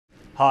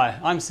Hi,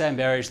 I'm Sam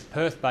Berridge, the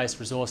Perth-based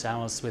resource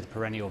analyst with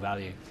Perennial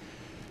Value.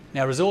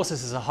 Now,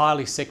 resources is a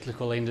highly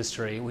cyclical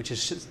industry which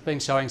has been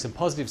showing some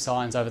positive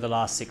signs over the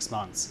last 6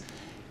 months.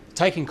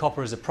 Taking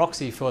copper as a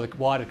proxy for the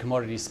wider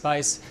commodity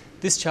space,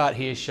 this chart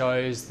here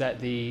shows that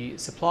the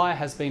supply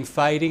has been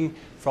fading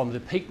from the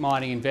peak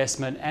mining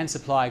investment and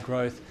supply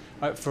growth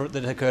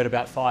that occurred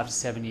about 5 to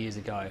 7 years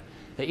ago.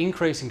 The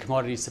increase in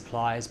commodity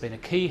supply has been a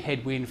key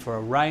headwind for a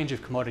range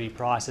of commodity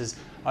prices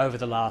over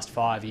the last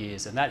 5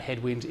 years, and that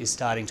headwind is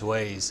starting to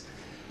ease.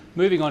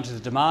 Moving on to the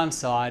demand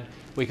side,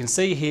 we can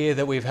see here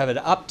that we've had an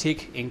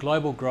uptick in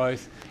global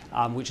growth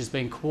which has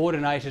been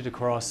coordinated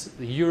across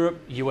Europe,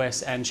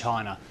 US and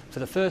China. For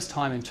the first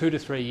time in 2 to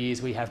 3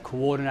 years, we have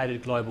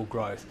coordinated global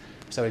growth.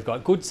 So we've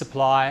got good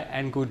supply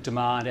and good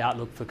demand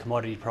outlook for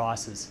commodity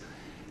prices.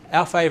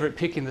 Our favourite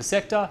pick in the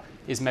sector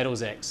is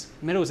Metals X.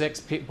 Metals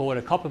X bought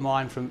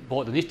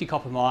the Nifty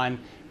copper mine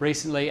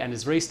recently and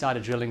has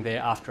restarted drilling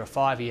there after a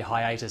 5-year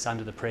hiatus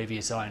under the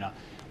previous owner.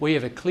 We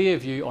have a clear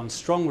view on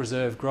strong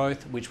reserve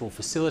growth which will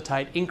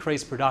facilitate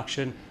increased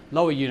production,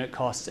 lower unit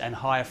costs and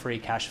higher free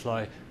cash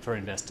flow for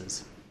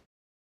investors.